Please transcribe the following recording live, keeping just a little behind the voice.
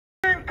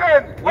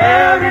Blinken?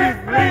 Where is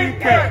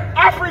Blinken?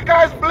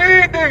 Africa is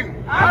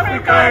bleeding.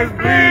 Africa is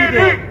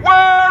bleeding.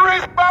 Where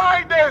is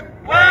Biden?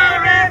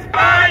 Where is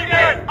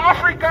Biden?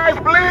 Africa is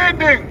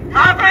bleeding.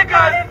 Africa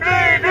is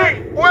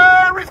bleeding.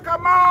 Where is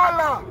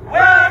Kamala?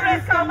 Where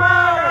is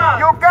Kamala?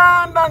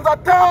 Ugandans are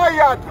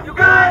tired.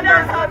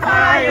 Ugandans are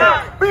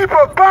tired.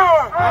 People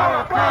power.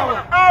 Our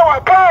power.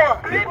 Our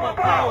power. People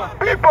power.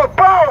 People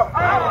power.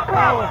 Our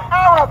power.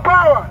 Our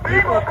power.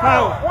 People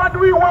power. What do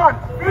we want?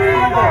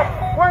 Freedom.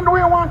 When do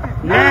we want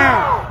it?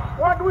 Now.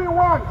 What do we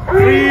want?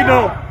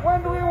 Freedom.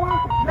 When do we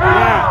want it?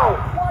 Now.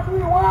 What do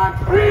we want?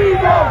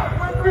 Freedom.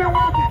 When do we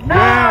want it?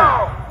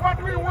 Now. What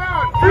do we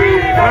want?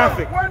 Freedom.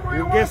 Traffic. When do we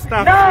You want get it?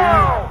 stopped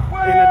Now.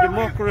 in a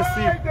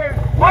democracy.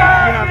 We Where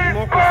have is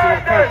democracy in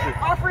the country.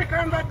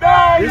 Africans are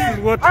dying. This is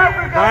what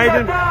Africans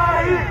Biden are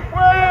dying.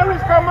 Where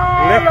is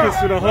Kamala? left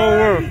this to the whole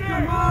world.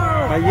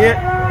 But yet,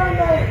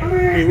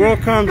 he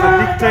welcomes a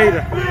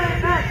dictator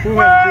who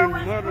has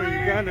been murdering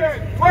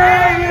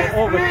Ugandans for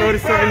over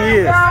 37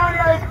 years.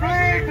 Uganda is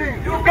bleeding.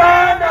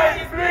 Uganda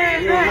is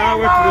bleeding. We now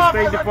went to the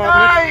State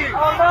Department.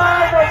 Our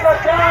mothers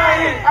are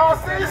dying. Our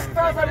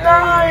sisters are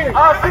dying.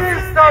 Our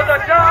sisters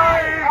are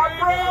dying. Our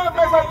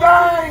brothers are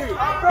dying.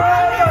 Our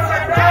brothers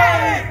are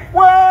dying.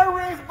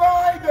 Where is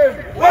Biden?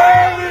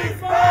 Where is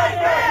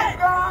Biden?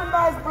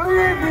 Uganda is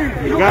bleeding.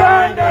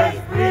 Uganda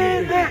is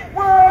bleeding.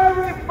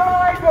 Where is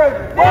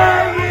Biden?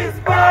 Where is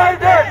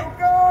Biden?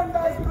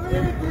 Uganda is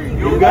bleeding.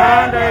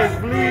 Uganda is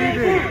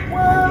bleeding.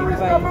 Where is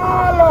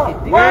Kamala?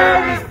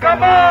 Where is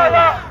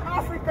Kamala?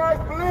 Africa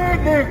is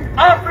bleeding.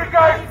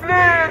 Africa is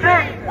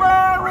bleeding.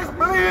 Where is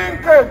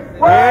Blinken?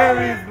 Where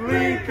is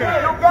Blinken?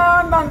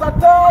 Ugandans are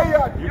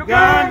tired.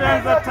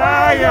 Ugandans are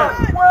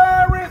tired.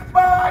 Where is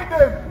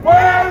Biden?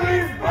 Where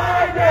is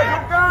Biden?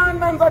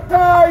 Ugandans are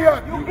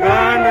tired.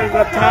 Ugandans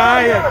are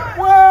tired.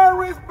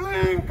 Where is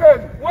Blinken?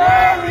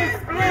 Where is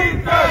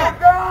Blinken?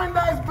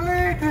 Uganda is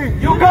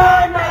bleeding.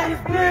 Uganda is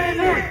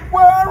bleeding.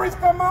 Where is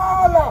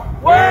Kamala?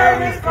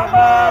 Where is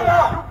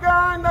Kamala?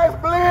 Uganda is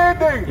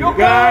bleeding.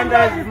 Uganda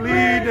is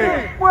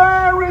bleeding.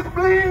 Where is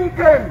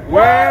Blinken?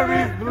 Where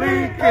is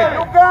Blinken?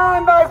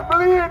 Uganda is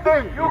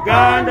bleeding.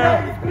 Uganda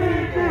is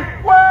bleeding.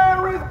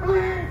 Where is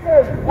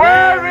Blinken?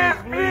 Where is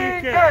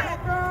Blinken?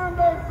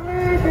 Uganda is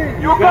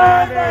bleeding.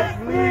 Uganda is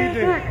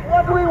bleeding.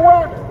 What do we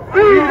want?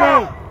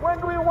 Freedom. When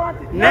do we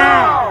want it?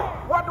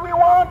 Now. What do we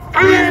want?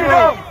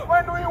 Freedom.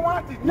 When do we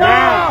want it?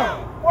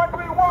 Now. What do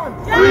we want?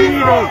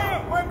 Freedom.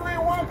 When do we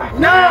want it?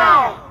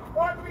 Now.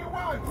 What do we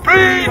want?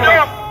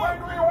 Freedom. When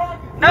do we want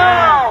it?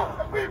 Now.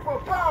 The people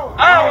power.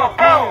 Our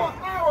power.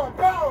 Our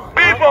power.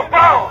 People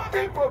power.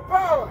 People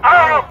power.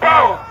 Our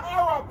power.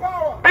 Our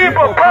power.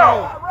 People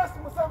power. Arrest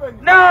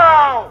Museveni.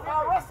 Now.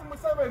 Arrest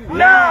Museveni.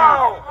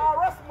 Now.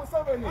 Arrest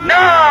Museveni.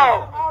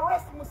 Now.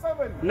 Arrest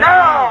Museveni.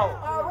 Now.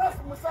 Arrest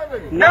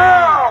Museveni.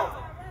 Now.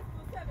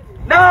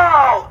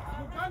 Now.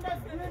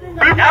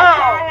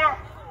 Now.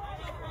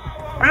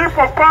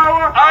 People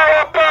power.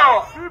 Our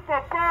power.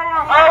 People power.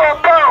 Our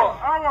power.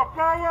 Our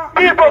power.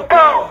 People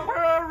power.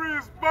 Where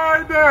is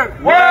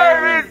Biden?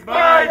 Where is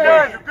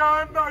Biden?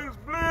 Uganda is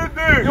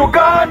bleeding.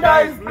 Uganda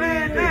is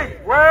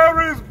bleeding.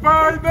 Where is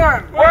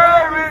Biden?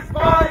 Where is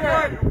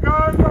Biden?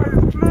 Uganda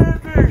is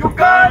bleeding.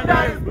 Uganda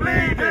is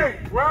bleeding.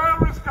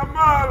 Where is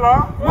Kamala?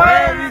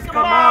 Where is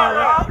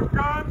Kamala?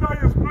 Uganda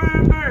is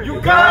bleeding.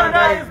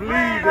 Uganda is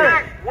bleeding.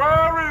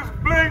 Where is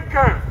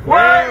Blinken?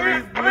 Where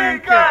is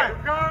Blinken?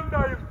 Uganda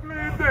is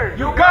bleeding.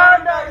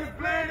 Uganda is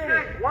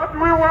bleeding. What do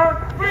we want?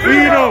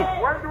 Freedom.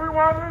 When do we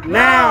want it?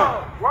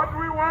 Now. What do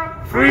we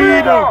want?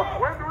 Freedom.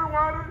 When do we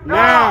want it?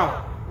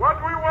 Now. What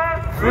do we want?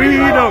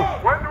 Freedom.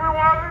 When do we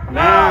want it?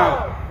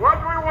 Now. What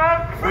do we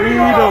want?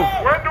 Freedom.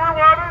 When do we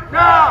want it?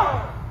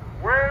 Now.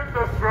 When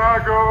the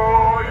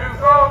struggle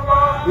is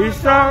over. We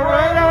shall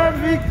ride our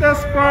victor's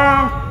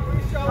crown.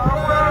 We shall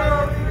wear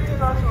our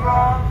victor's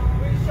crown.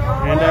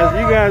 And as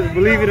you guys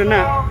believe it or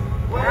not,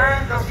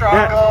 When the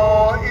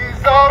struggle is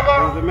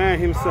over. was the man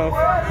himself,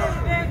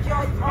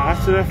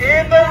 Ashraf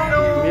In the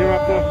new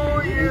Miracle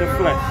in the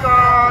flesh,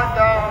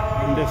 Uganda.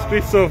 in the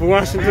streets of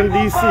Washington,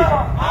 D.C.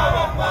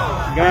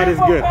 God is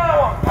good.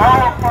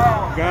 Our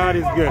power. God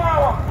is good.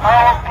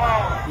 Our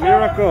power.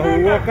 Miracle,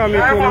 we welcome you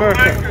to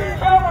America.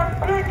 Shame on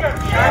Blinken.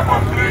 Shame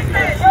on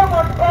Blinken. Shame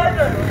on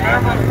Biden.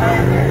 Shame on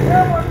Biden.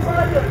 Shame on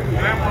Biden.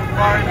 Shame on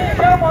Biden.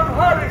 Shame on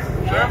Harris.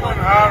 Shame on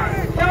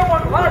Harris. Shame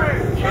on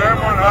Harris.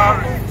 Shame on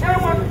Harris.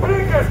 Shame on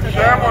Blinken.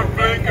 Shame on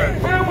Blinken.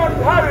 Shame on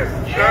Harris.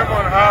 Shame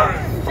on Harris.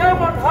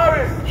 Shame on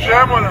Harris.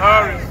 Shame on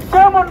Harris.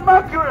 Shame on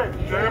Mercury.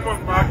 Shame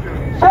on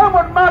Mercury. Shame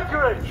on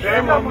Mercury.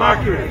 Shame on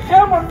Mercury.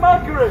 Shame on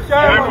Mercury.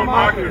 Shame on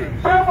Mercury.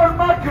 Shame on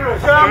Mercury.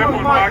 Shame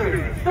on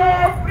Mercury.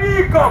 Stop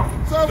ego.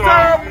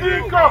 Stop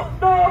ego.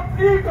 Stop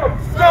ego.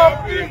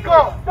 Stop ego.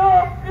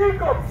 Stop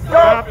ego.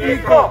 Stop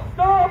ego.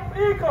 Stop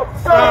ego.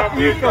 Stop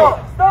ego.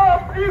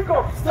 Stop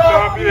ego.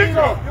 Stop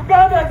ego.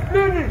 Uganda is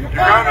bleeding.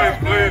 Uganda is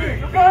bleeding.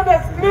 Uganda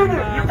is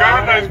bleeding.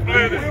 Uganda is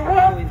bleeding. We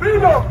want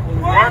freedom.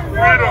 We want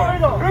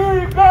freedom.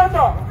 Free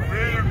Uganda.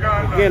 Free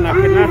Again, I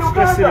cannot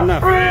stress it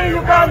enough.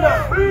 We're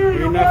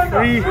not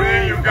free. A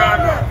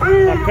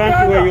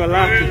country where you're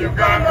allowed to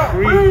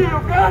free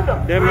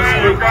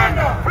demonstrate and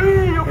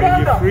you're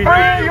free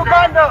to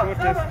protest.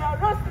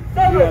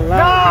 You're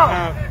allowed to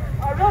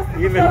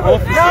have even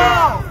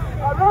officers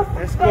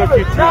escort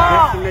you to your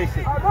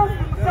destination.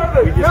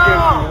 We just came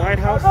from the White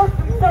House.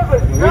 We have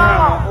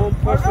our own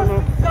personal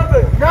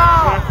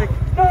traffic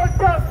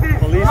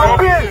police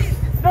officers.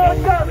 No peace! No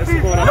justice!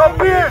 No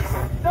peace!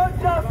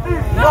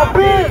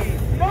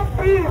 No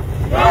peace!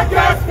 No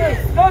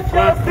justice! No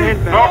justice!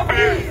 No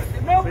peace!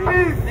 No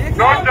peace!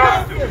 No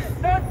justice!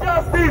 No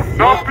justice!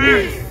 No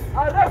peace!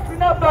 Arrest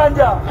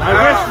Nabanja!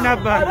 Arrest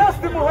Nabanja!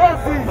 Arrest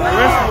Muhezi!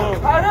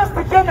 Arrest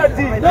Arrest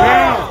Kennedy!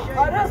 Now!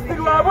 Arrest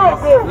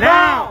Wabogo!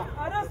 Now!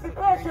 Arrest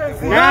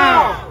Patience!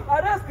 Now!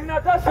 Arrest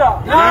Natasha!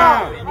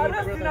 Now!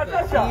 Arrest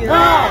Natasha!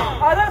 Now!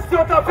 Arrest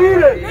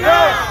Otafire!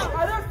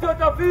 Arrest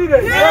Otafire!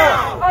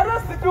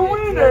 Arrest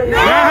Tuwine!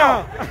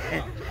 Now!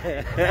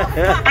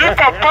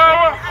 People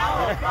power!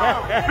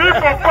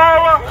 People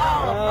power!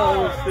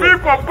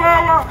 People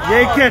power! You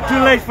ain't get too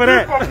late for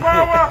that. People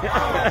power!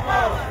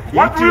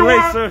 You're too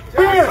late, sir.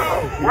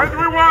 When do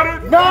we want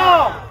it?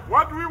 Now!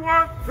 What do we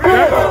want?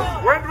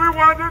 Freedom! When do we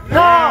want it?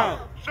 Now!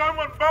 Shame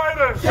on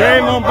Biden!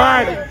 Shame on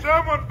Biden!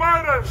 Shame on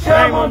Biden!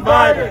 Shame on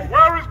Biden!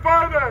 Where is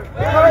Biden?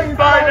 Where is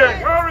Biden?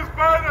 Where is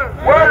Biden?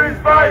 Where is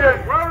Biden?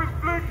 Where is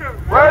Blinken?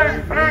 Where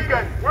is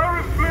Blinken? Where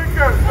is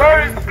Blinken? Where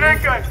is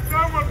Blinken?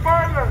 Shame on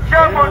Biden!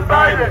 Shame on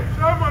Biden!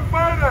 Shame on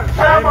Biden!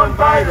 Shame on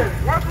Biden!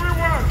 What do we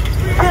want?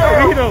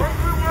 Freedom! What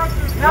do we want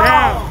it?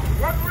 Now!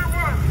 What do we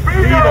want?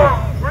 Freedom!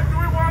 When do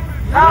we want it?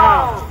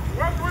 Now!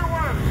 What do we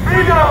want?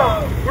 Freedom!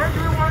 When do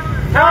we want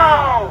it?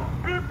 Now!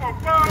 People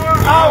power!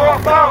 Our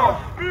power!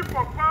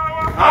 People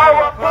power!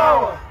 Our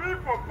power!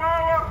 People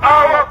power!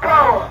 Our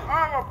power!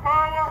 Our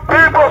power!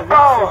 People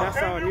power! That's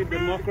how I need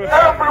democracy.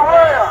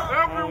 Everywhere!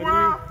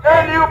 Everywhere!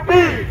 NUP!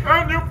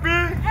 NUP!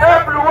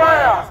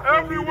 Everywhere!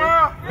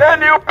 Everywhere!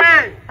 NUP!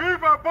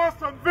 Viva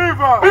Boston!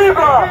 Viva!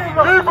 Viva!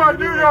 Viva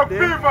New York!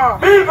 Viva!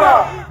 Viva!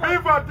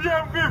 Viva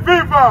DMV!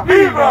 Viva!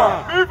 Viva!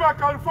 Viva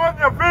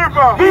California!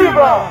 Viva!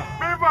 Viva!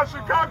 Viva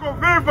Chicago!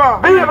 Viva!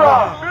 Viva!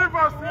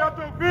 Viva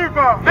Seattle!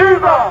 Viva!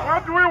 Viva!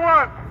 What do we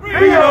want?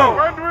 Freedom!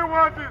 When do we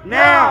want it?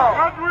 Now!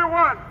 What do we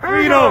want?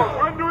 Freedom!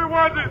 When do we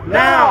want it?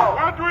 Now!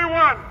 What do we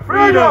want?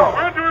 Freedom!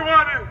 When do we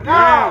want it?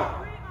 Now!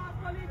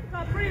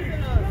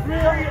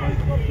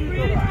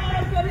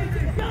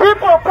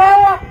 People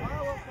power!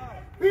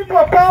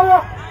 People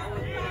power!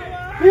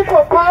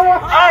 People power!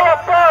 Our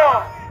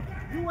power!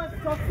 U.S.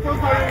 stop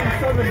sponsoring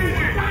Museveni.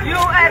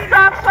 U.S.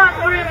 stop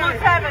sponsoring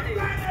Museveni.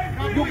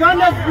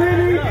 Uganda's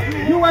bleeding,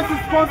 U.S. is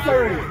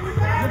sponsoring.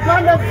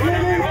 Uganda's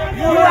bleeding,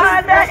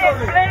 Uganda is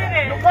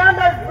bleeding.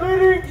 Uganda's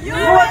bleeding,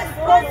 U.S.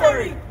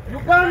 sponsoring.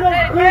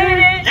 Uganda's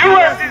bleeding,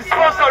 US is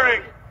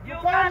sponsoring!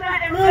 Uganda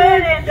is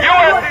bleeding.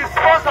 US is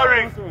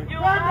sponsoring!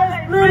 Uganda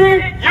is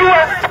bleeding.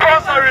 US is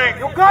sponsoring!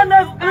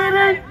 Uganda is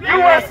bleeding,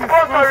 US is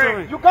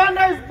sponsoring!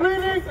 Uganda is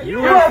bleeding,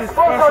 U.S. is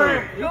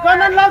sponsoring.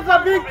 Ugandan lives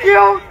are being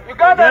killed.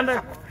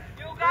 Uganda,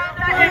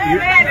 Uganda is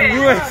bleeding.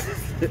 U.S.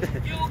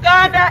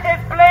 Uganda is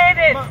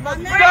bleeding.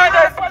 Uganda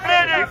is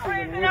bleeding.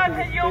 Prisoners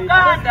in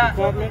Uganda.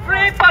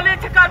 Free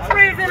political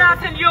prisoners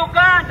in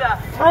Uganda.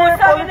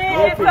 Museveni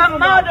is a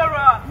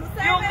murderer.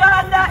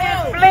 Uganda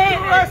is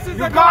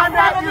bleeding.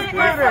 Uganda is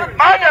bleeding.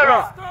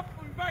 Murderer!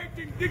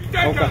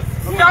 Okay.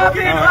 Stop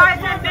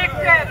inviting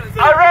dictators.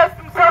 Arrest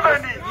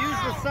Museveni! Use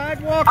the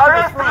sidewalk.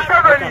 Arrest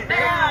Museveni!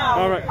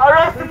 All right.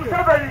 Arrest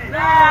Museveni!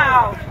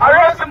 Now.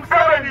 Arrest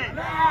Museveni!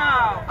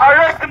 Now.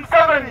 Arrest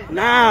Museveni!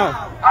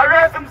 Now.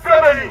 Arrest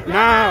Museveni!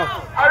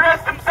 Now.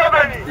 Arrest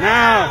Museveni!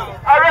 Now.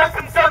 Arrest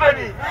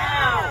Museveni!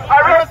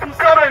 Arrest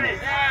Museveni!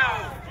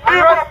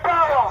 People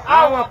power!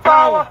 Our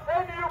power.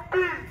 NUP!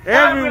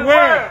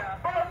 Everywhere.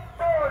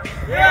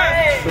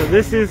 So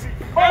this is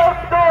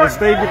the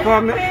State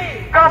Department.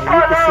 As you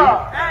can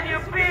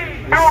NUP.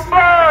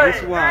 Dubai! see,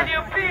 this is why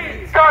NUP.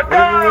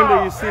 every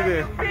window you see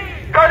there,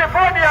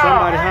 California!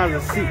 somebody has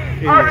a seat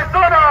in it.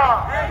 Arizona!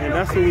 And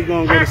that's what we're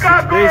going to go to 6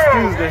 Days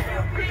Tuesday.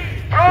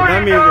 So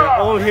that means they're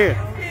all here.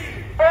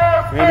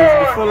 And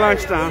it's before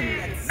lunchtime.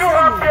 So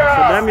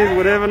that means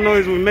whatever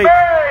noise we make,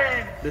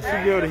 they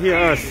should be able to hear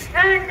us.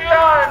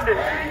 England!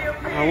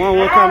 I want to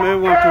welcome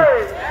everyone to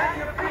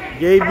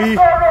Gay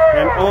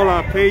and all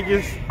our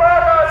pages,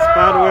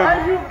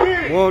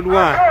 Spiderweb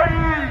Worldwide.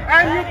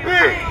 NUP!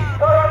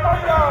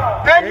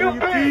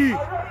 NUP.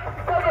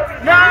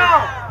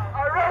 Now!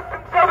 Arrest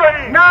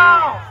Museveni!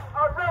 Now!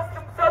 Arrest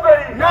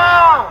Museveni!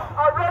 Now!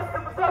 Arrest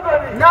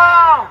Museveni!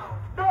 Now!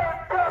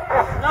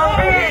 No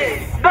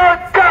peace! No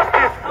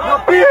justice! No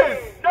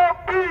peace! No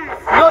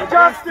peace! No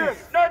justice!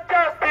 No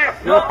justice!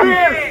 No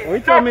peace! Oh, he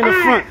told me in the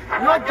front.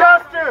 No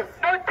justice!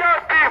 No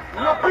justice!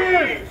 No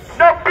peace!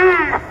 No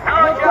peace!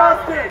 No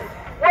justice!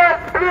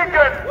 Where's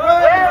Blinken?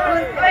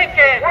 Where's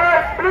Blinken?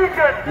 Where's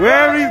Blinken?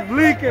 Where is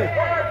Blinken?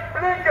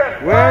 Blinken?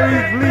 Where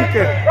is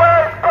Blinken?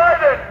 Where's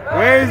Biden?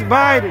 Where is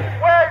Biden?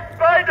 Where's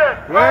Biden?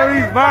 Where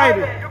is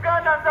Biden?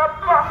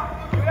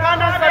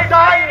 Ugandans are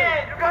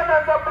dying! Ugandans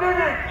Ugandans are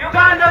bleeding.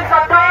 Ugandans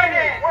are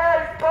bleeding. Where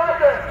is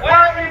Biden?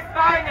 Where is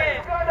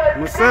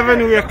Biden?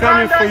 Museveni, we are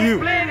coming for you.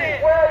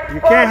 You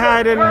can't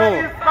hide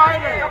anymore.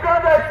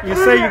 You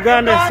say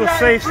Uganda is so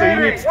safe, so you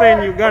need to stay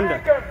in Uganda.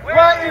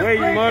 Where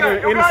you murder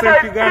innocent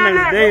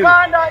Ugandans daily.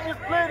 Uganda is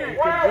bleeding.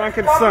 You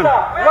drunken son.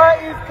 Where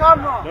is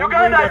Cameron? Don't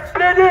bring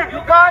that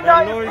Uganda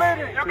is noise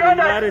bleeding. to the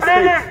United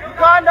States.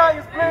 Uganda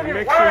is bleeding.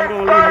 Make sure you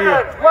don't live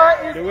here Where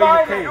is the way you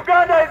Biden? came.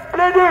 Uganda is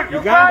bleeding.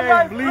 Uganda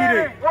is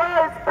bleeding. Where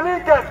is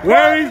Blinken?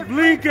 Where is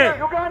Blinken?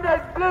 Uganda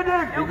is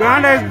bleeding.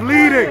 Uganda is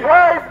bleeding.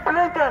 Where is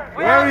Blinken?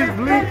 Where is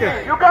Blinken?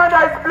 Uganda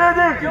is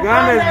bleeding.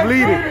 Uganda is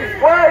bleeding.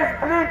 Where is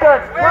Blinken?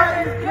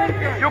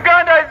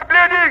 Uganda is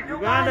bleeding.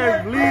 Uganda is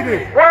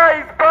bleeding. Where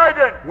is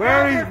Biden?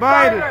 Where is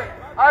Biden?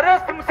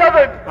 Arrest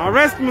Museveni.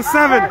 Arrest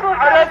Museveni.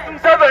 Arrest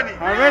Museveni.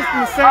 Arrest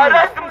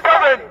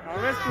Museveni.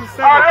 Arrest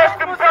Museveni. Arrest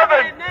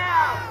Museveni.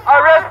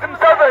 Arrest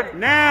Museveni. Arrest Museveni.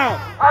 Now.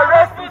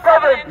 Arrest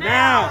Museveni.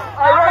 Now.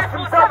 Arrest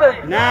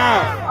Museveni.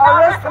 Now.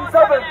 Arrest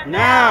Museveni.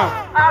 Now.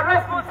 Arrest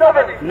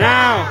Museveni.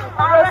 Now.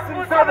 Arrest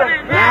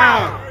Museveni.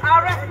 Now.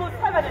 Arrest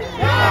Museveni.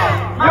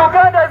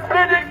 Uganda is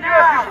bleeding.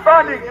 US is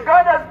funding.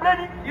 Uganda is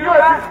bleeding.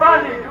 US is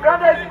funding.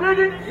 Uganda is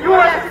bleeding.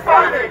 US is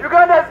funding.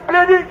 Uganda is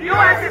bleeding.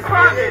 US is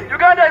funding.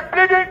 Uganda is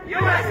bleeding.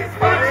 US is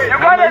funding.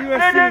 Uganda is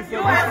bleeding.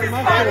 US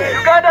is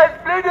funding. Uganda is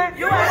bleeding.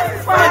 US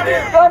is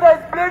funding. Uganda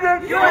is bleeding.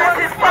 US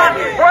is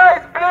funding. Where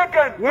is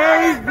Blinken? Where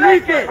is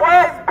Blinken?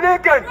 Where is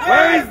Blinken?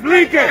 Where is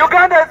Blinken?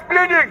 Uganda is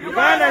bleeding.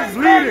 Uganda is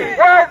bleeding.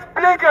 Where is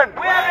Blinken?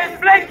 Where is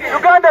Blinken?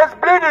 Uganda is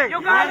bleeding.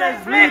 Uganda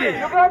is bleeding.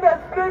 Uganda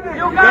is bleeding.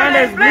 Uganda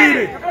is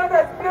bleeding. Uganda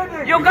is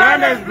bleeding.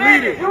 Uganda is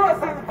bleeding. US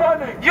is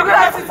funding.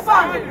 Uganda is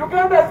funding.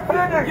 Uganda is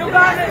bleeding.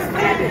 Uganda is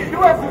bleeding.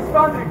 US is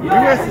funding.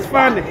 U.S. is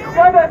funding.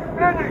 Uganda is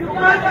bleeding.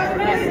 Uganda is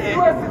bleeding.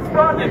 US is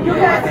funding.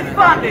 US is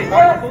funding.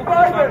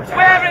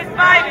 Where is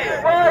Biden?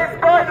 Where is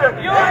Biden?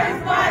 Where is Biden? Where is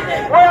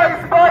Biden? Where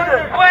is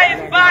Biden? Where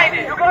is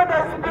Biden? Uganda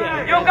is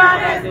bleeding.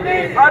 Uganda is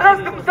bleeding.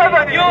 Arrest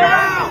Museveni.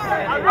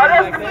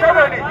 Arrest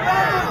Museveni.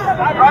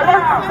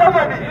 Arrest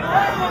Museveni.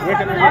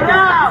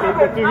 Now.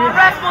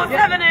 Arrest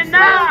Museveni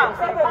now.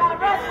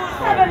 Arrest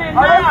Museveni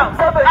now.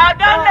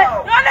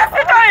 Don't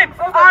listen to him.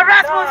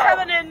 Arrest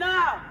Museveni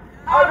now.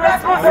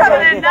 Arrest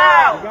Museveni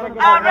now.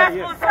 Arrest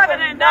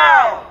Museveni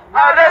now.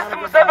 Arrest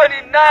Museveni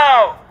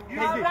now.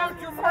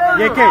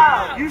 JK.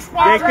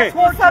 JK.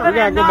 You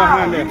gotta go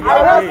behind there.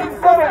 Arrest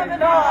Museveni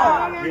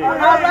now.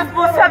 Arrest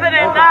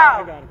Museveni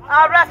now.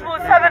 Arrest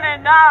Museveni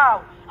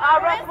now.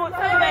 Arrest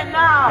Museveni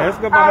now. Let's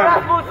go behind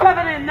Arrest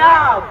Museveni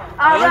now.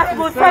 Arrest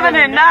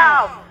Museveni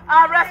now.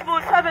 Arrest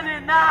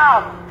Museveni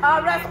now.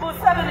 Arrest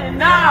Museveni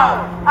now.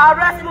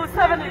 Arrest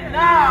Museveni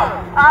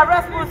now.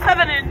 Arrest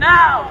Museveni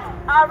now.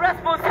 Arrest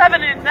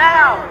Museveni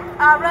now.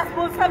 Arrest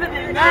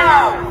Museveni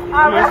now.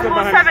 Arrest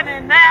Museveni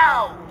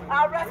now.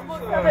 Arrest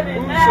Museveni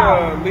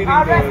now.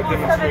 Arrest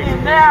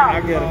Museveni now.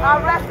 I get it.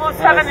 Arrest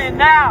Museveni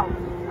now.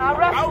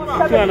 Arrest You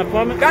Museveni. an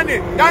appointment? Danny.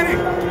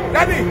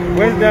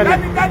 Where's Danny?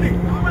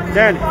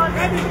 Danny.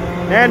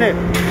 Danny.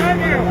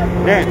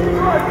 Danny.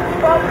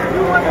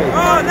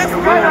 Oh, let's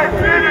go.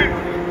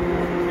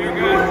 Here,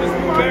 guys, just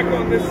move back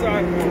on this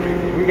side for me.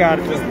 We got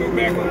it. Just move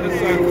back on this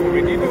side for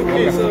me. You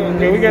okay, so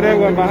Okay, we got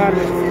everyone behind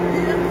us.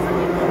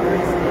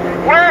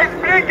 Where is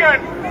Blinken?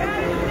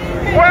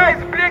 Where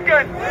is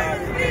Blinken?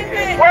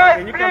 Where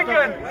is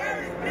Blinken?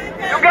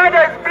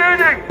 Uganda is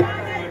bleeding.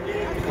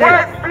 Where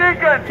is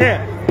Blinken? Yeah.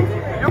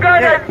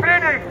 Uganda is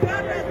bleeding.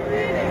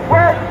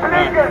 Where is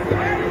Blinken?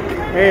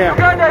 Hey,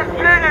 Uganda is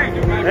bleeding.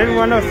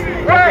 everyone else.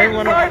 Where is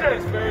Everyone else. Biden?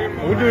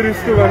 We do this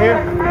too right here.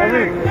 Over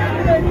here.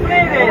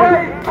 Where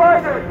is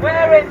Biden?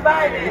 Where is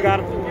Biden? You got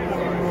it.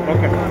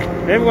 Okay.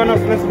 Everyone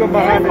else, let's go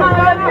behind them.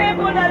 Our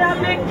people that have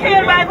been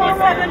killed by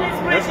Museveni's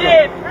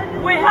regime.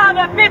 We have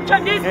a picture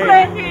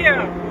displayed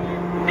here.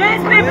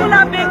 These people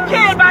have been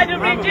killed by the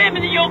regime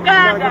in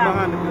Uganda.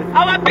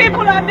 Our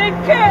people have been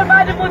killed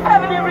by the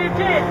Museveni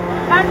regime.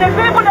 And the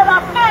people that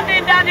are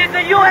funding that is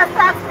the U.S.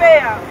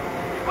 taxpayer.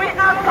 We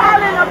are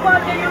calling upon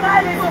the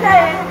United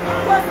States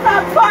to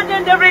stop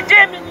funding the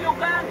regime in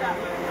Uganda.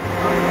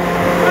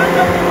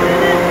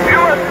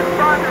 US is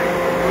funding.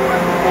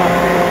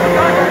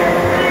 Uganda is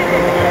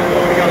bleeding.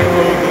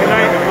 Good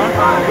night, huh?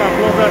 You gotta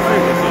close that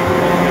thing. Let's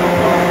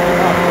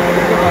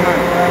go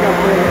behind. You gotta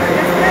close that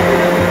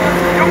thing.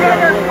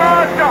 Uganda is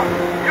martyr.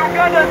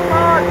 Uganda is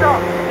martyr.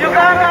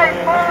 Uganda is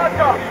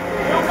martyr.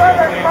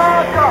 Uganda is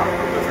martyr.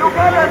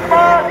 Uganda is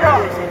martyr.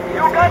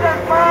 Uganda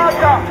is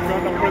martyr.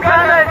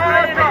 Uganda is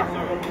martyr.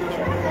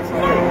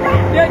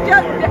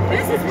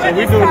 This is So where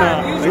we they do start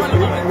now. usually.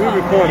 We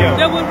record.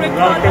 They will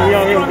record Okay, we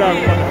all here us down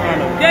from for the here.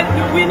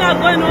 final. We're not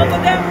going over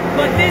them,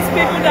 but these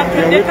people that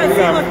Yeah, they we can see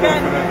gotta us record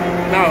better. for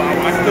that. no,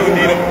 I still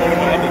need them over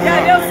the other Yeah,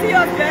 they'll see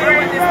us better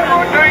when they stand.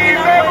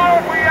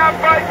 We are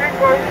fighting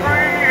for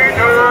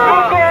freedom.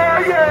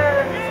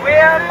 We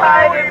are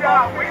fighting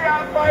for freedom. We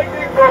are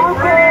fighting for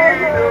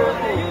freedom.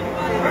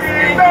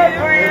 Freedom,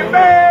 freedom.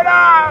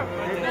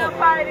 They're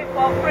fighting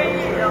for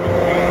freedom.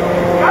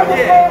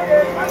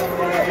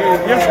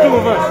 Just two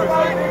of us.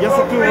 Just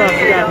the two of us.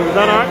 Yeah, is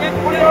that all right?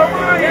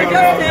 They're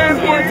just staying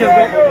here. Just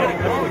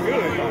go.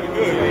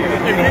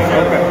 We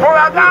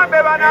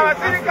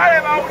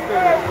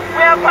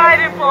are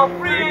fighting for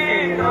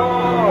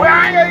freedom.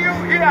 Why are you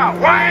here?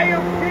 Why are you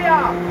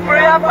here? We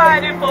are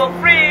fighting for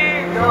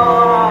freedom.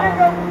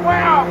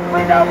 Well,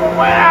 freedom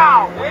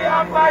well. We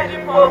are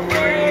fighting for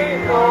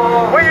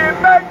freedom. We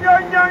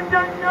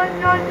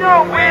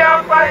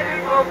are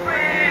fighting for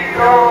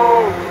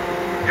freedom.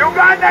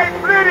 Uganda is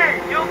bleeding.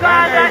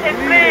 Uganda is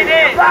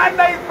bleeding.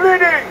 Uganda is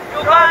bleeding.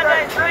 Uganda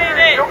is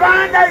bleeding.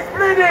 Uganda is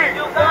bleeding.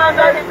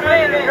 Uganda is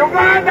bleeding.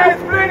 Uganda is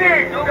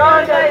bleeding.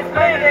 Uganda is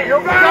bleeding.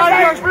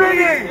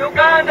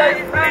 Uganda is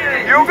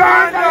bleeding.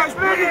 Uganda is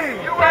bleeding.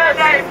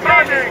 Uganda is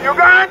bleeding.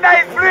 Uganda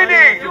is bleeding. Uganda is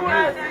bleeding.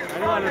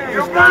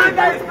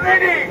 Uganda is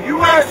bleeding.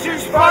 US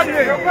is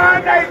funding.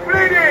 Uganda is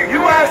bleeding.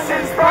 US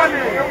is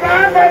funding.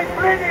 Uganda is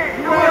bleeding.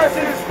 US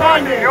is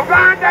funding.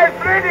 Uganda is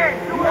bleeding.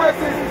 US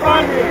is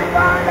funding.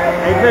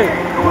 Hey, Vic.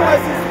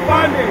 US is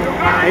funding.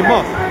 Hey,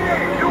 boss.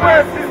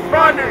 US is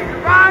funding.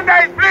 Uganda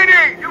is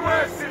bleeding.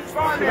 US is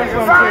funding. That's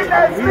what I'm Uganda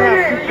is saying. We have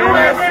bleeding. to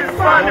US is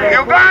funding.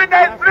 Uganda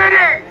is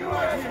bleeding.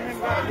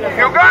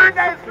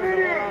 Uganda is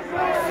bleeding.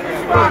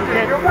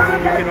 You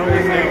can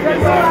only say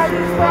this.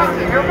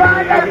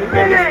 Uganda is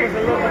bleeding.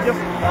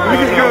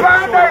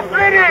 Uganda is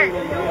bleeding.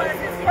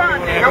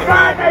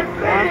 Uganda is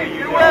bleeding.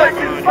 US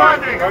is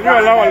funding. Can you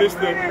allow a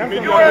listener?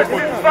 US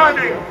is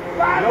funding.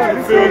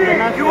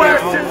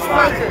 US is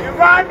funding.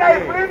 Uganda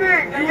is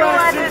bleeding.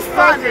 US is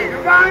funding.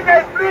 Uganda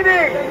is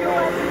bleeding.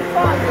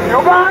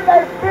 Uganda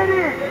is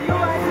bleeding.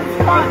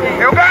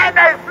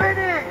 Uganda is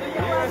bleeding.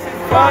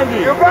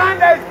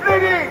 Uganda is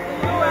bleeding.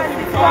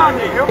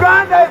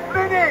 Uganda is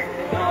bleeding.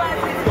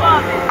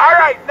 All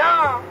right,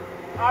 now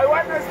I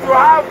want us to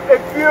have a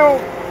few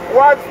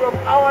words from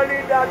our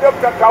leader,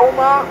 Dr.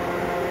 Kauma,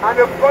 and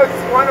of course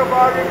one of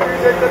our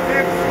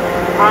representatives,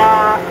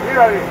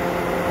 Hillary.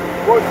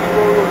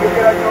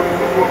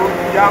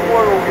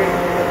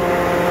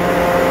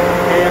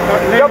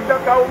 Dr.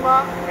 Kauma.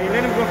 Hey,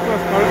 let him go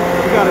first, Carl. You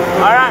got it.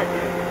 All right.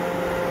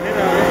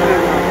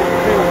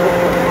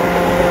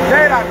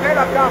 Let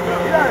Taylor, come.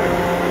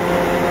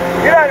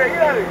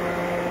 Hillary.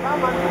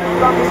 Come and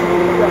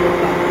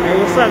Hey,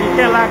 what's up? You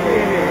can't lock me in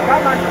here.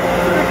 come and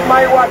speak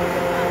my word.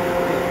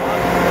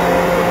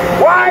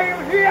 Why are you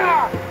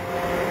here?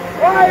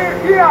 Why are you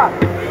here?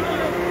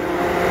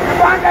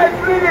 Uganda is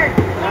bleeding.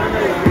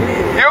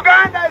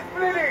 Uganda is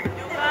bleeding.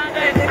 Uganda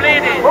is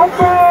bleeding.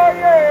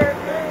 Okoye.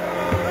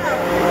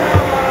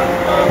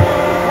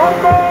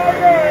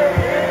 Okoye.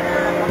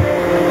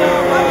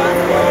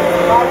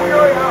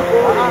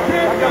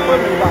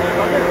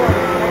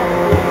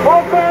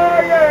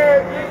 Okoye.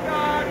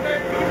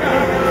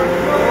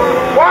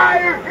 Why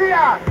are you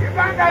here?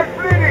 Uganda is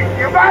bleeding.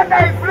 Uganda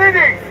is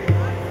bleeding.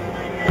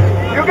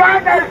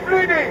 Uganda is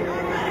bleeding.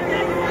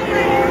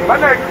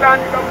 Uganda is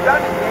bleeding.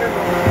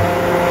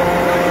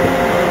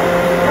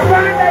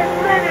 Uganda is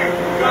bleeding.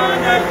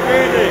 Uganda is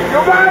bleeding.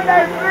 Uganda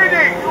is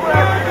bleeding.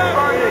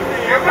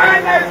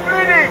 Uganda is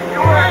bleeding.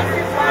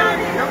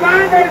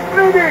 Uganda is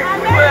bleeding.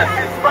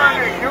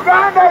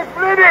 Uganda is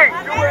bleeding.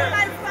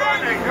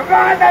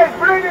 Uganda is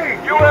bleeding.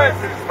 US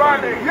is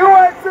funding.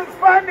 US is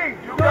funding.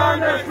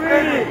 Uganda is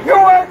bleeding.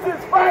 US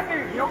is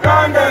funding.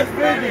 Uganda is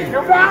bleeding.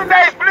 Uganda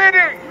is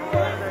bleeding.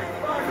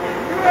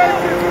 US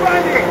is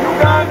funding.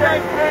 Uganda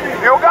is bleeding.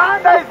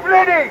 Uganda is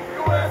bleeding.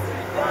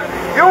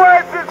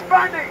 US is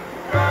funding.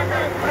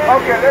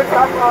 Okay, let's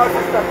have our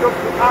sister talk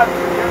to us.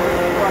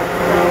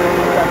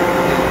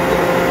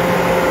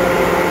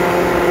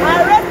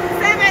 Arrest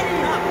Museveni.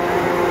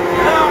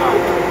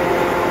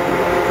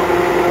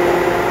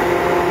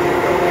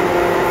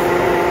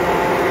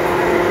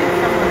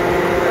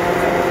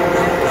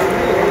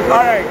 All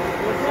right.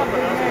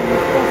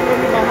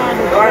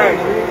 All right.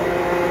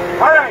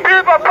 All right.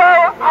 People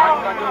power.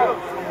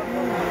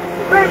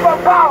 People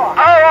power.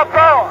 Our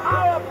power.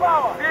 Our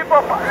power.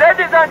 People power.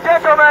 Ladies and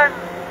gentlemen,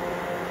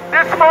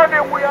 this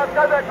morning we are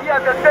gathered here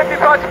at the State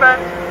Department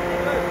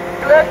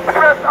to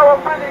express our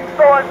feelings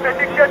towards the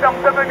dictator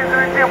Museveni's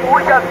regime,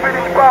 which has been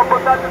in power for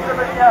 37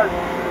 years.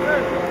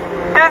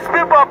 These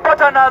people are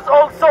partners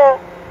also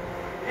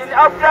in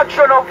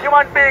abduction of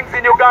human beings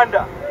in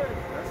Uganda.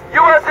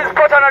 US is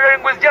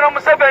partnering with General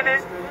Museveni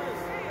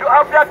to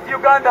abduct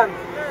Ugandans.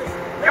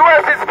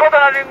 US is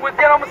partnering with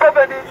General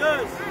Museveni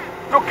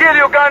to kill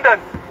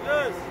Ugandans.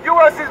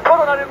 US is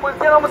partnering with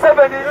General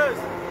Museveni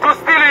to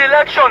steal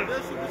elections.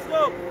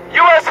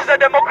 US is a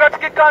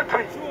democratic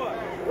country.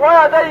 Why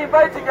are they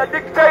inviting a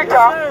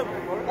dictator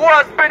who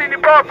has been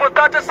in power for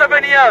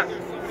 37 years?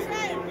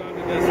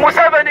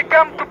 Museveni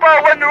came to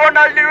power when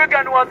Ronald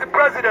Reagan was the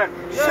president.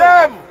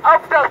 Shame!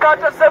 After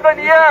 37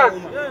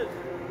 years,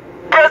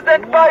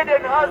 President Biden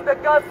has the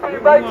guts to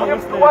invite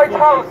him to the White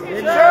House.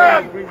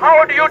 Shame!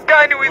 How do you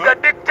dine with a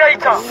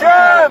dictator?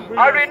 Shame!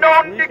 A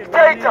renowned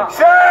dictator.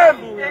 Shame!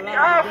 In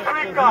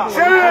Africa.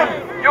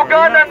 Shame!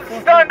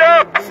 Ugandans, stand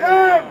up.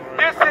 Shame!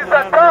 This is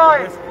a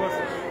time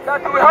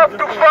that we have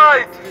to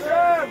fight.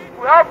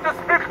 We have to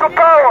speak to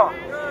power,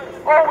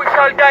 or we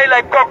shall die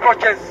like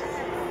cockroaches.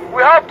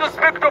 We have to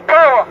speak to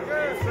power,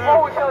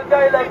 or we shall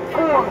die like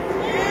fools.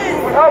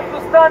 We have to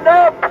stand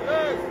up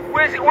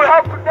We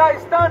have to die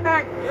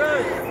standing,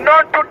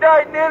 not to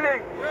die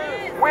kneeling.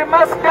 We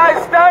must die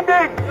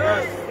standing,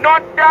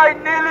 not die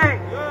kneeling.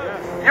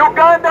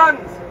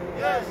 Ugandans,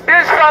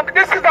 this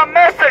is a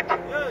message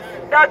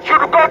that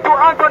should go to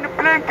Anthony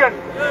Blinken.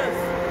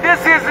 This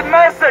is a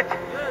message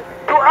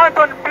to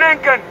Anthony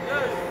Blinken.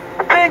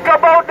 Think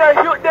about the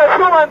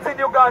humans in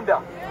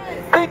Uganda.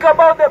 Think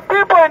about the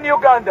people in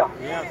Uganda.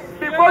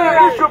 Before you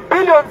issue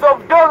billions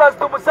of dollars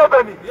to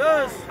Museveni,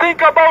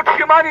 think about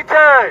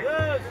humanity.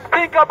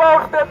 Think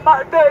about the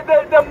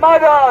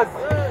murders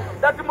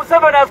that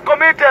Museveni has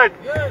committed.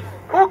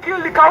 Who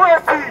killed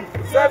Kawesi?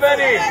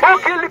 Museveni. Who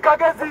killed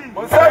Kagezi?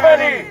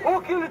 Museveni.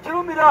 Who killed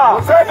Chirumira?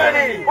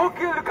 Museveni. Who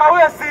killed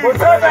Kawesi?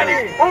 Museveni.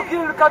 Who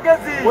killed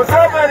Kagezi?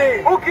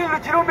 Museveni. Who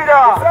killed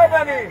Chirumira?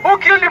 Museveni. Who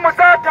killed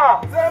Musata?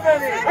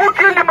 Museveni. Who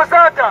killed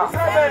Musata?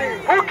 Museveni.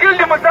 Who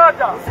killed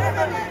Musata?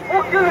 Who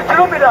killed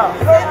Chirumira?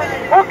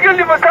 Who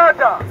killed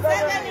Musata?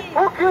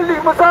 Who killed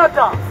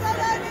Musata?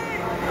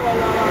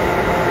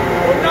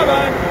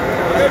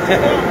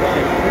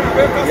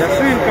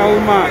 Yasin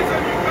Kauma.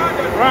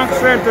 Frank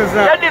Centers.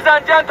 Ladies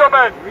and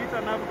gentlemen,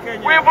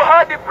 we've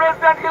heard the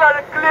President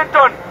Hillary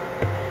Clinton.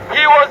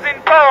 He was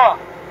in power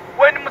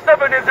when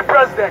Museveni is the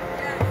president.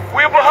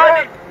 We've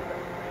heard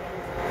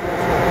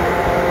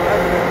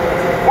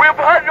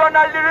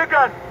Ronald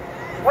Reagan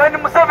when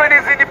Museveni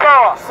is in the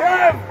power.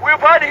 We've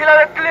heard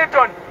Hillary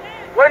Clinton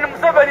when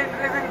Museveni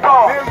is in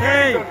power.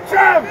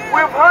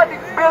 We've heard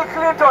Bill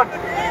Clinton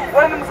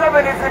when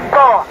Museveni is in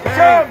power.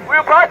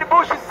 We've heard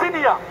Bush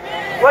Senior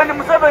when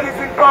Museveni is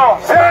in power.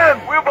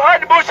 We've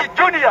heard Bush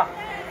Jr.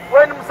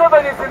 when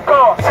Museveni is in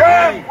power.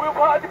 We've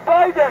heard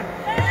Biden.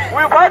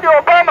 We've heard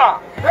Obama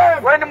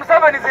when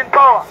Museveni is in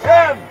power.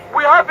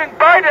 We're having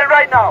Biden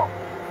right now.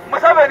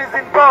 Museveni is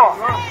in power.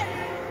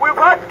 We've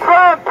had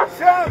Trump.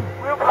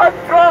 We've had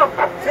Trump.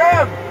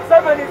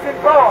 Museveni is in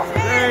power.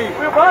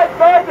 We've had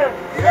Biden.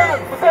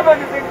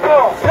 Museveni is in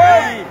power.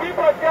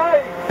 People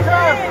dying.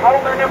 How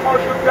many more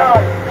should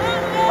die?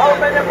 How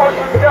many more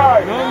should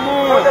die? No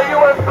more. For the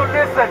US to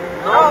listen.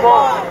 No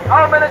more.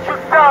 How many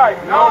should die?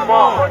 No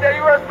more. For the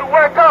US to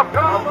wake up.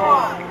 No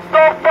more.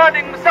 Stop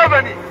funding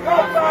Museveni.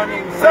 Stop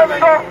funding Museveni.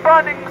 Stop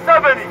funding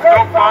Museveni.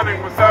 Stop funding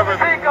Museveni.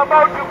 Think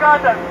about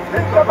Ugandans.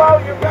 Think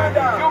about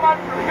Uganda.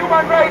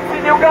 Human rights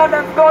in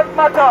Ugandans don't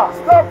matter.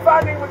 Stop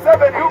funding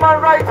Museveni. Human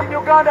rights in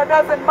Uganda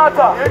doesn't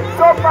matter.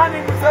 Stop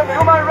funding Museveni.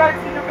 Human rights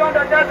in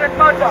Uganda doesn't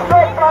matter.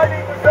 Stop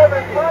funding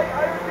Museveni. Why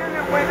are you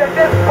dealing with the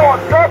despot?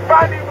 Stop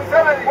funding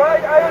Museveni.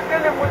 Why are you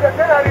dealing with the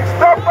terrorist?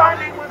 Stop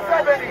funding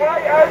Museveni.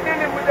 Why are you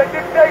dealing with the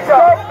dictator?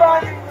 Stop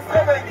funding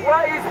Museveni.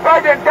 Why is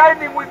Biden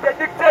dining with the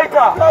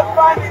dictator? Stop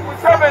funding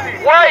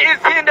Museveni. Why is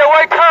he in the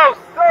White House?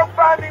 Stop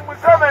funding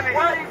Museveni.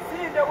 Why is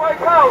he in the White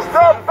House?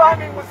 Stop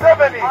funding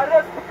Museveni.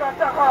 Arrest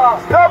Kataha.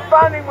 Stop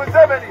funding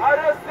Museveni.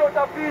 Arrest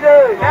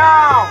Otapide.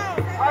 Now.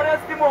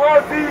 Arrest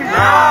Muhozi.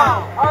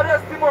 Now.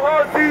 Arrest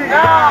Muhozi.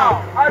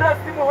 Now.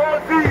 Arrest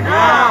Muhozi.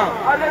 Now.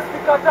 Arrest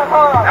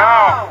Kataha.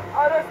 Now.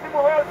 Arrest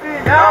Muhozi.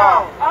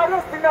 Now.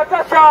 Arrest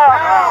Natasha.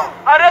 Now.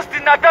 Arrest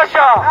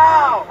Natasha.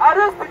 Now.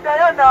 Arrest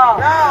Diana.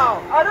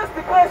 Now. Arrest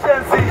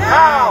Patience.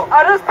 Now.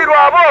 Arrest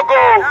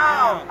Rwabogo.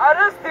 Now.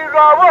 Arrest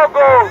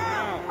Rwabogo.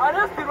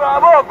 Arrest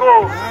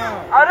Rwabogo.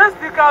 Arrest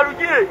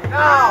Karugire.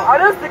 Now.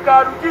 Arrest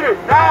Karugire.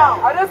 Now.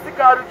 Arrest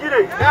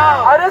Karugire.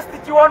 Now. Arrest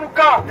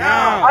Chiwanuka.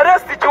 Now.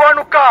 Arrest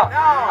Chiwanuka.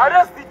 Now.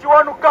 Arrest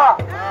Chiwanuka.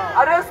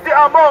 Arrest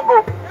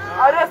Amongo.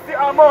 Arrest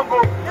Amongo.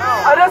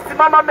 Arrest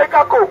Mama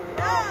Mekako.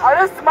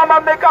 Arrest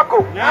Mama Mekako.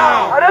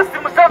 Now. Arrest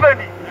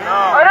Museveni.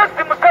 Now. Arrest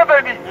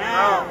Museveni.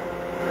 Now.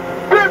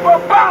 People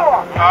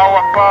power.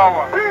 Our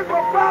power.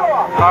 People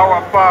power.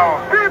 Our power.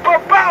 People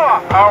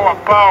power. Our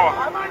power.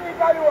 Amani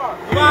Galiwa.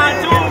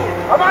 Bantu.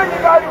 Amani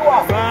Galiwa.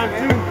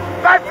 Bantu.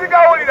 Katika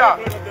Ulida.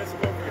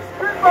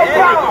 People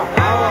power.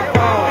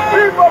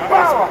 People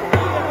power.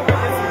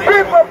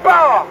 People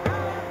power.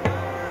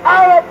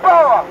 Our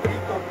power.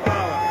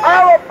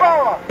 Our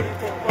power.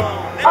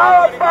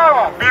 Our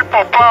power.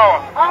 People power.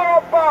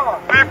 Our power.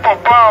 People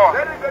power.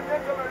 Ladies and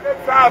gentlemen,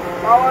 let's have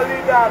our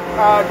leader,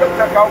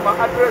 Dr. Kauma,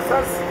 address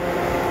us,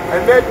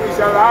 and then we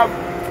shall have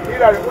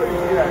Hillary. Who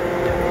is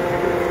Hillary?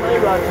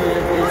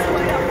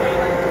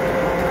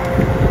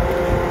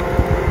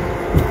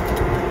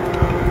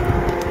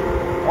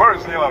 Where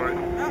is Hillary?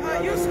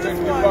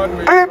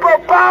 People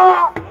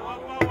power.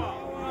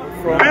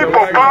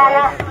 People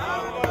power.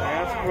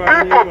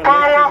 People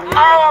power.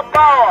 Our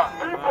power.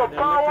 People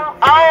power.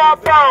 Our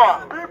power.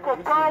 People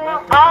power.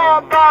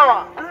 Our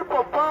power.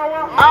 People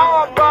power.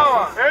 Our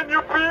power.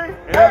 NUP.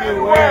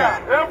 Everywhere.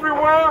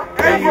 Everywhere.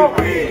 NUP.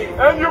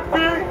 NUP.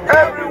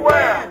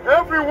 Everywhere.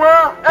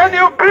 Everywhere.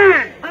 NUP.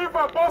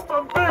 Viva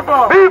Boston.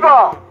 Viva. Viva.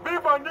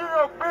 Viva New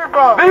York.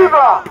 Viva.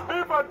 Viva.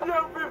 Viva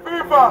DMV.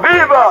 Viva.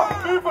 Viva.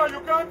 Viva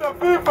Uganda.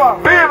 Viva.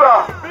 Viva.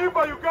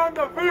 Viva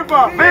Uganda.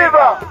 Viva.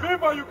 Viva.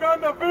 Viva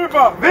Uganda.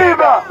 Viva.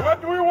 Viva. What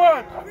do we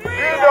want?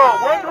 Freedom.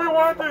 When do we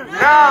want it?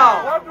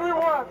 Now. What do we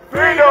want?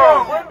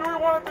 Freedom. When do we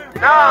want it?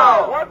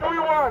 Now. What do we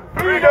want?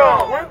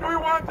 Freedom. When do we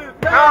want it?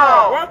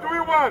 Now. What do we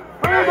want?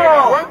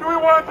 Freedom. When do we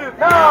want it?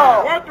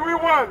 Now. What do we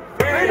want?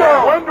 Freedom.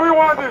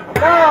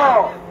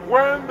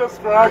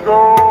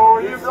 struggle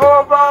is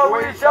over,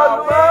 we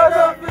shall wear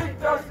the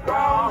victor's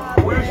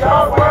crown. We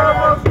shall wear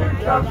the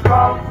victor's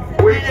crown.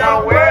 We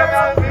shall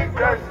wear the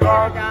victor's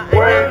crown.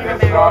 When the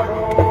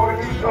struggle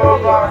is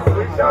over,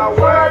 we shall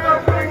wear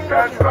the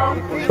victor's crown.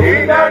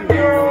 In a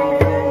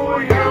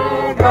new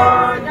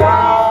Uganda.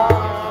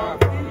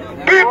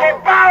 People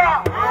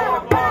power!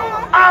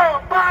 Our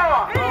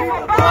power!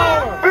 People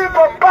power!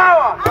 People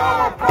power!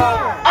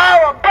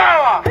 Our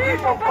power!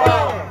 People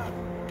power!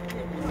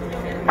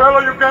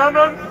 Fellow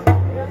Ugandans?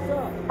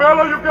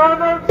 Fellow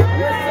Ugandans?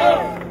 Yes, sir.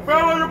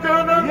 Fellow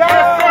Ugandans? Yes,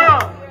 sir.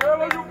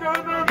 Fellow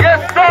Ugandans? Yes,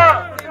 sir.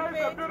 Today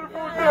is a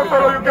beautiful day,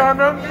 fellow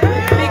Ugandans.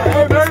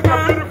 Today is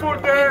a beautiful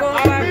day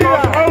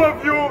because all of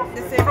you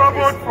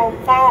traveled from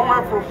far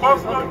away, from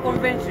Boston,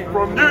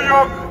 from New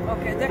York,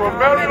 from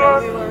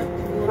Maryland,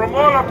 from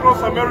all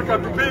across America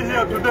to be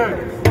here today.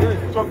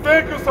 So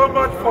thank you so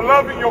much for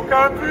loving your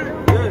country.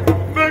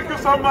 Thank you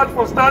so much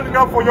for standing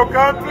up for your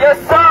country. Yes,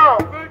 sir.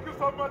 Thank you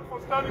so much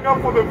for standing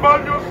up for the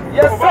values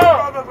Yes, of sir.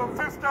 our brothers and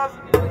sisters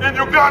in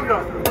Uganda.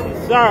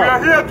 We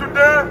are here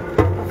today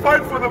to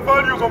fight for the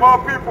values of our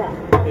people.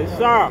 Yes,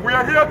 sir. We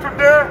are here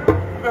today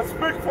to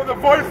speak for the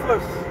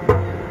voiceless.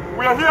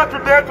 We are here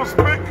today to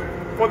speak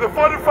for the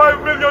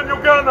 45 million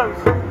Ugandans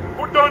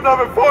who don't have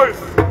a voice,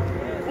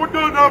 who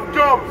don't have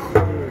jobs,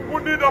 who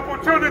need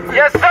opportunity.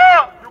 Yes, sir.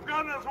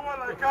 Ugandans who are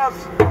like us,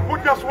 who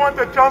just want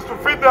a chance to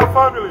feed their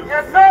families.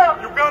 Yes,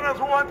 sir. Ugandans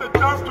who want a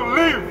chance to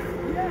live.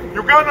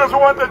 Ugandans who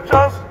want a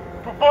chance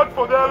to vote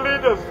for their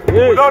leaders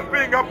without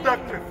being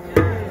abducted.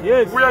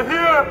 Yes. We are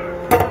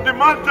here to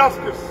demand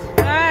justice.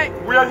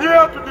 We are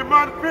here to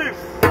demand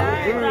peace.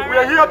 We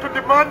are here to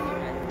demand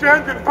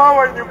change in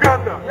power in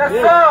Uganda. Yes,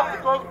 sir.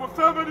 Because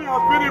Museveni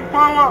has been in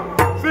power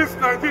since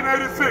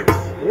 1986.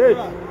 Yes.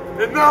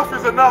 Enough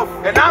is enough.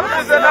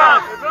 Enough is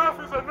enough. Enough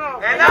is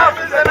enough. Enough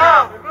is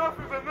enough.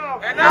 Enough is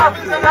enough. Enough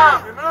is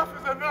enough. Enough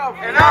is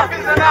enough. Enough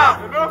is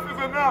enough. Enough is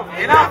enough.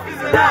 Enough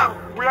is enough.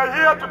 We are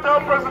here to tell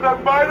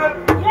President Biden.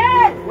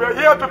 Yes! We are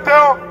here to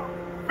tell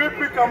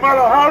VP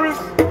Kamala Harris.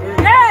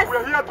 Yes! We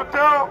are here to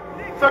tell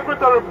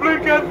Secretary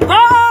Blinken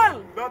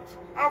All! that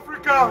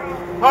Africa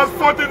has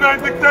 49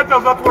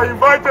 dictators that were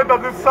invited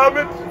at this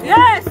summit.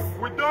 Yes!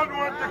 We don't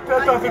want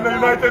dictators in the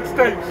United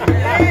States.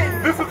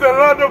 This is the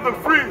land of the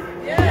free.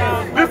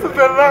 This is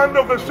the land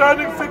of the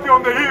shining city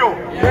on the hill.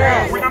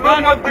 We do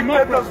not want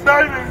dictators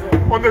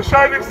dining on the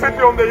shining city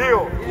on the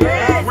hill.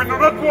 We do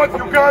not want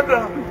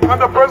Uganda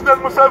under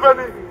President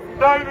Museveni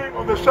dining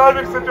on the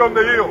shining city on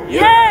the hill.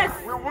 Yes!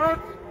 We want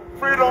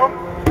freedom.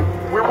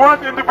 We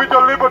want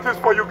individual liberties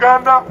for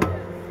Uganda.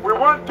 We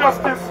want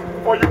justice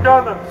for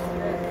Ugandans.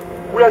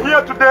 We are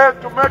here today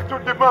to make two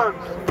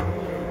demands.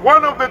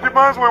 One of the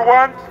demands we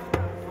want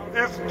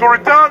is to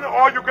return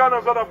all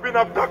Ugandans that have been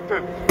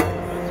abducted.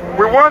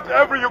 We want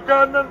every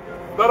Ugandan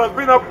that has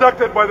been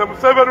abducted by the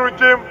Museveni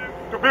regime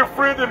to be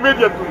freed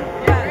immediately.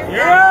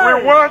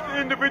 We want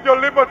individual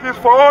liberties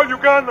for all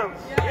Ugandans.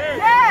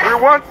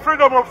 We want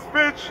freedom of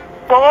speech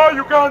for all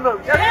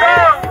Ugandans.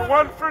 We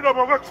want freedom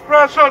of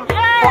expression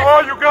for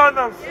all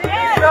Ugandans. We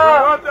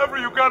want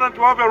every Ugandan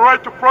to have a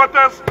right to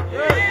protest.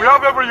 We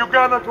have every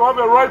Ugandan to have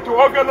a right to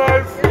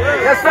organize. We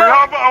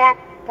have our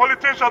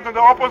politicians in the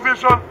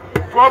opposition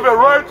to have a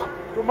right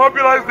to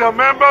mobilize their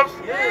members,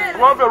 to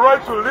have a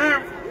right to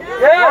live,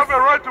 to have a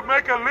right to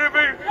make a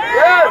living,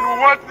 and we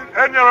want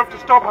NRF to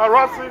stop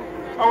harassing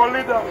our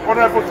leader,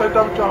 Honorable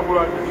Saddam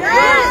Chambulan.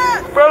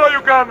 Fellow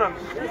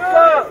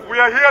Ugandans, we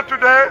are here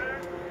today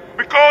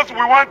because we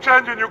want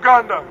change in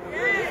Uganda.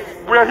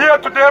 We are here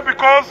today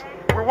because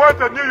we want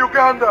a new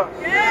Uganda.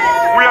 We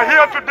are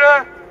here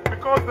today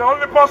because the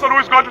only person who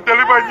is going to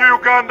deliver a new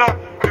Uganda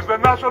is the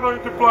National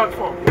Unity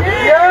Platform. We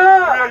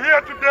are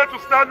here today to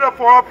stand up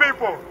for our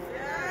people.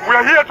 We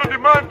are here to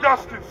demand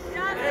justice.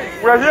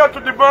 We are here to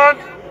demand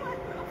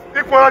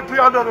equality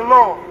under the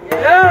law.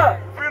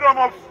 Freedom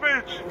of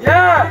speech.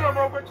 Freedom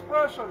of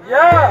expression.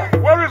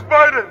 Where is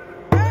Biden?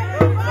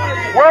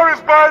 Where is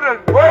Biden?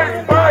 Where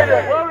is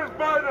Biden? Where is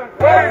Biden?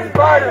 Where is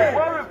Biden?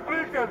 Where is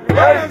Blinken?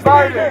 Where is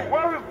Biden?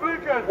 Where is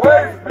Blinken?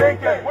 Where is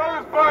Blinken? Where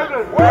is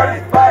Biden? Where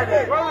is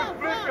Biden? Where is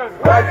Blinken?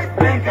 Where is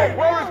Blinken?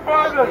 Where is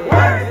Biden?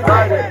 Where is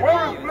Biden?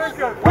 Where is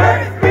Blinken? Where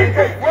is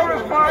Blinken? Where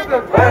is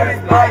Biden? Where is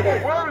Biden?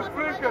 Where is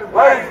Blinken?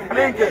 Where is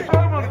Blinken?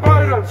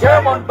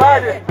 Chairman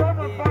Biden.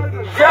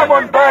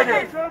 Chairman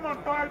Biden.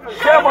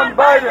 Chairman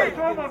Biden.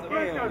 Chairman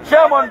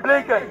Chairman Biden.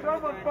 Blinken.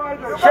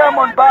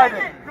 Chairman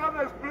Biden.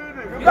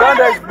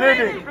 Uganda is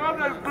bleeding.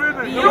 Uganda is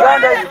bleeding.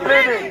 Uganda is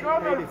bleeding.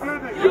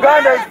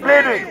 Uganda is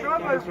bleeding.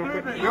 Uganda is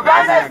bleeding.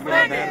 Uganda is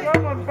bleeding.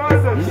 Chairman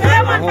Biden.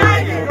 Chairman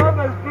Biden.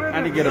 Uganda is bleeding.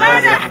 I need to get a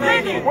Uganda better. is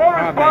bleeding. Where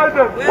is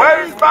Biden? Where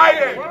is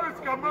Biden? Where is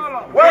Kamala?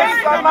 Where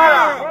is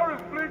Kamala? Where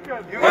is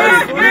Blinken? Where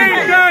is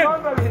Blinken?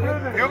 Uganda is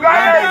bleeding.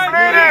 Uganda is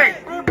bleeding.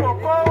 People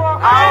power.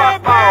 Our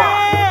power.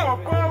 People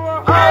power.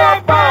 Our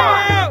power.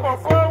 People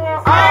power.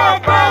 Our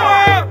power.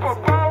 People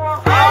power.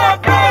 Our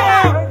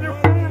power. And you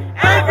feel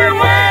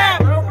Everywhere.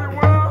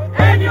 everywhere.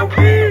 And you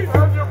peace.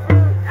 And you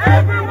feel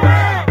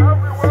Everywhere.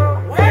 everywhere.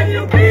 When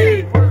you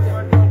peace.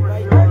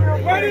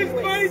 Where is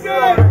Where is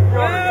Biden?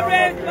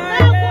 Where is Biden?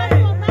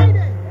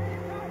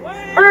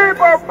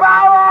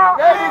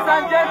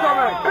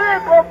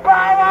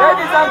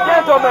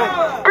 gentlemen,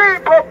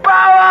 people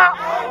power,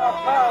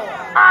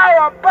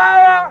 our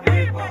power.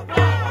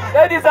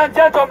 Ladies and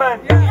gentlemen,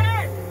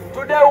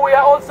 today we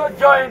are also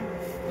joined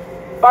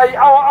by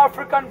our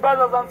African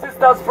brothers and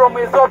sisters from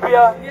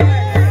Ethiopia,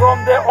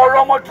 from the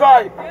Oromo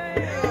tribe.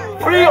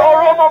 Free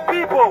Oromo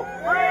people!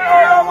 Free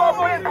Oromo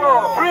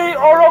people! Free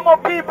Oromo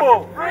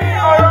people! Free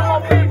Oromo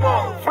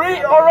people! Free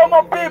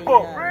Oromo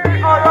people! Free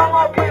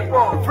Oromo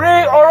people!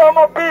 Free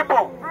Oromo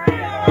people!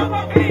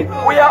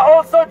 We are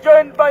also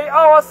joined by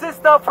our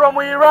sister from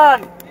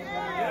Iran.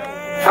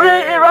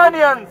 Free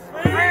Iranians!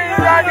 Free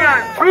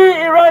Iranians! Free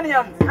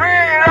Iranians! Free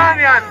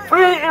Iranians!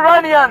 Free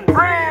Iranians!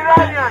 Free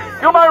Iranians!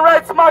 Human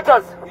rights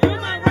matters!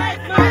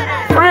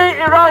 Free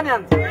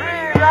Iranians! Free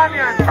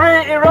Iranians!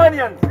 Free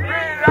Iranians!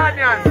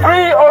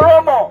 Free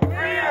Oromo!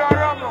 Free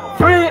Oromo!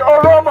 Free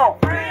Oromo!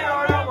 Free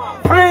Oromo!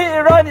 Free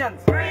Iranians!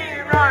 Free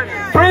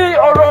Iranians! Free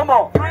Oromo!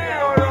 Free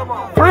Oromo!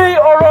 Free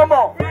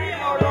Oromo! Free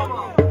Oromo!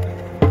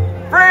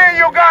 Free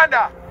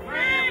Uganda!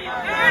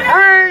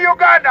 Free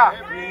Uganda!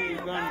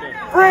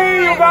 Free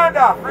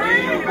Uganda!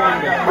 Free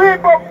Uganda!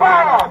 People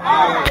power!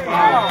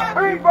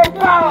 People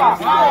power!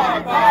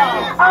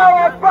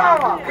 Our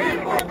power!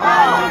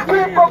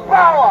 People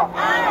power!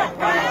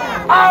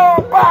 Our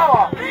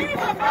power!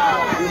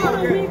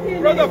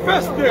 Brother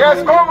Festive. Yes,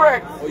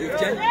 comrades.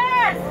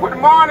 Yes. Good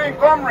morning,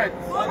 comrades.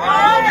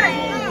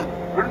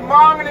 Good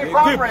morning,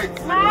 comrades.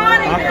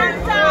 Morning,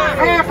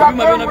 Viva,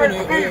 comrades,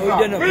 viva.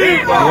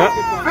 Viva.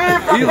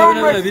 Viva,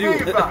 comrades,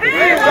 viva.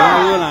 Viva.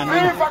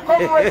 Viva,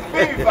 comrades,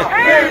 viva.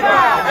 Viva.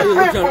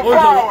 People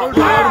power.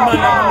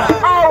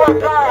 Our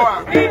power.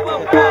 People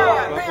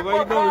power.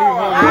 People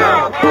power.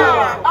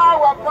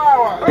 Our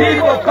power.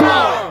 People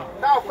power.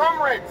 Now,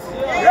 comrades.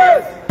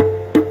 Yes.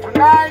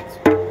 Tonight,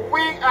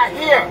 we are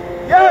here.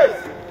 Yes.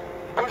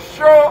 To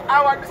show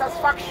our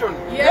dissatisfaction.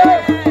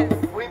 Yes.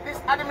 With this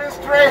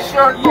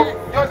administration of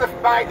Joseph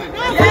Biden.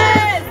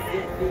 Yes.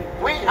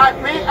 We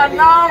are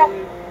now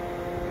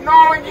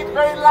knowing it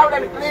very loud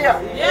and clear.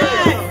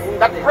 Yes.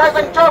 That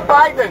President Joe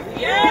Biden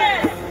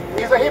Yes.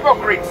 is a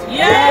hypocrite.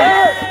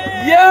 Yes.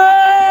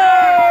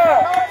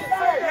 Yeah.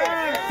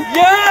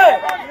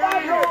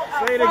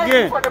 Yeah. Say it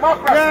again. For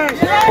democracy.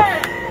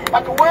 Yes.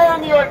 But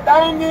when you're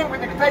dining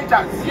with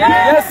dictators.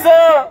 Yes.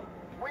 Sir.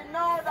 We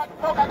know that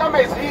Paul Kagame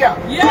is here.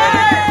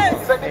 Yes.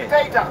 He's a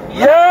dictator.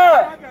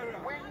 Yeah.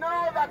 We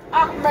know that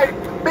Ahmed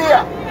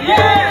Beer.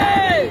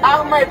 Yes.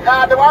 Ahmed,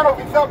 the one of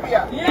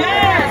Ethiopia.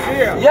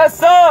 Yes. Yes,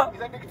 sir.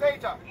 He's a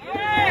dictator.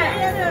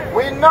 Yes.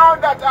 We know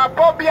that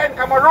Bobby in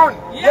Cameroon.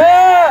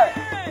 Yes.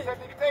 He's a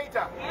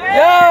dictator.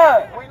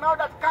 Yeah. We know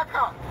that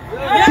Kaka.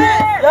 Yes.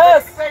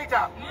 Yes.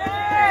 Dictator.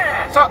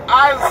 Yes. So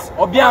as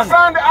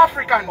concerned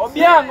Africans,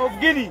 Obiang of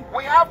Guinea.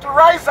 we have to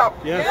rise up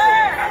Yes.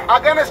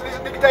 against these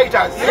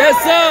dictators. Yes,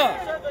 sir.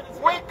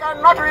 We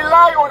cannot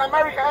rely on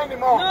America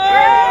anymore.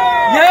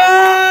 Yeah.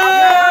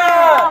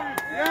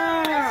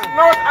 It's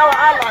not our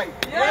ally.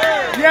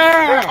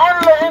 Yeah. They're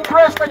only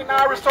interested in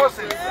our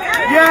resources.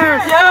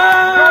 Yes.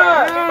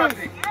 Not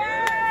liberty.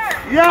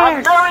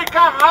 Yes.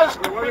 America has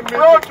to be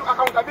brought to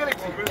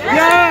accountability.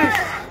 Yes.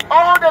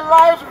 All the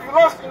lives we've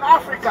lost in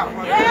Africa,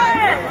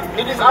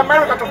 it is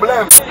America to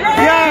blame.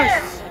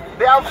 Yes.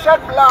 They have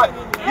shed blood.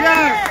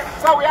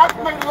 Yes. So we have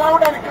to make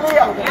loud and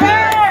clear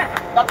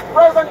that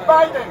President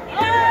Biden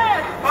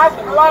has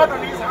blood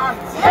on his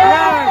hands.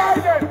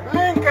 Yes.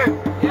 Lincoln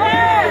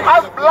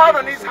has blood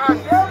on his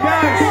hands.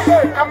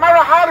 Yes.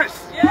 Kamala Harris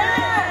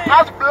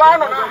has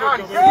blood on her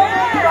hands.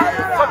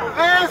 So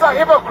these are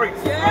hypocrites.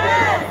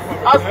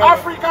 As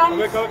Africans,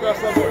 we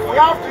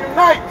have to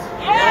unite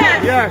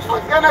Yes.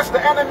 against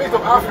the enemies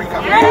of Africa.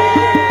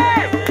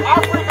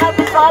 Africa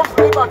deserves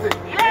liberty.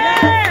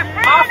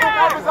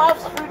 Africa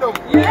deserves freedom.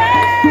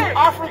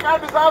 Africa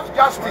deserves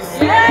justice.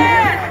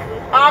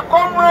 Our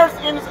comrades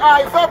in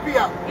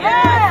Ethiopia,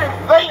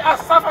 they are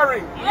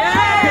suffering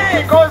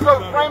because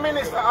of Prime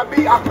Minister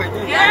Abiy Ahmed.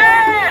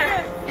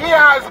 He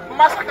has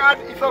massacred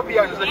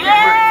Ethiopians.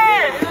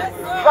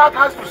 That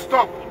has to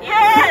stop.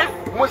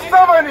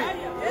 Museveni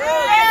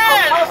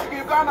suppressing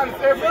Ugandans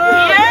every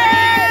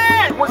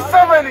day.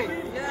 Museveni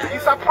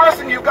is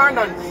suppressing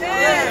Ugandans.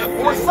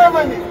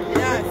 Museveni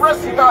is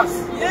suppressing us.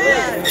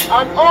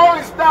 And all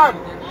is done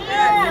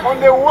on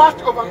the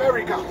watch of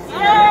America.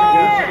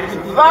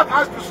 That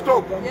has to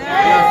stop.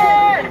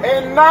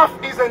 Enough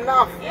is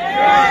enough.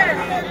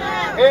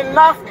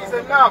 Enough is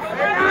enough.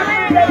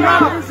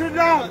 Enough is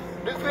enough.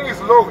 This thing is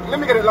low. Let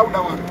me get a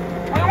louder one.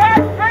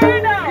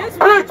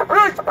 Preach,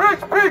 preach,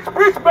 preach, preach,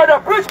 preach, brother,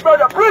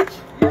 preach.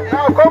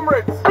 Now,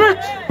 comrades,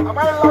 preach. Am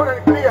I loud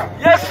and clear?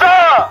 Yes,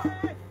 sir.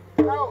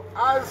 Now,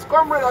 as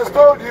comrade has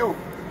told you,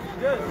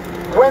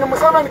 when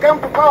Museveni came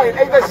to power in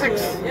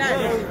 '86,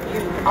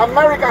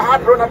 America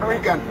had Ronald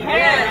Reagan.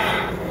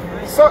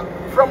 So,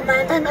 from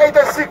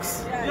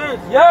 1986,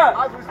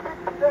 as we speak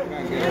today,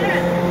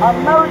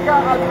 America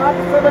has had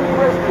 7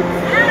 presidents.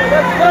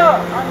 Yes, sir.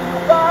 And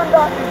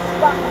Uganda is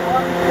stuck on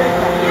one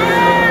dictator.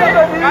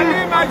 Can you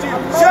imagine?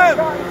 Shame.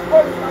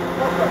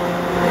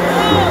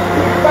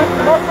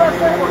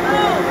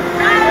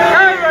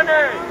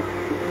 Irony.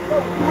 So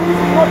we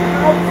will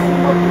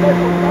not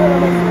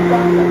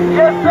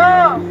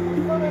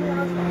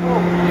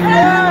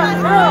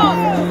go.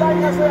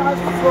 Tanzania has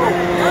to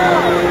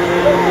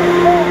go.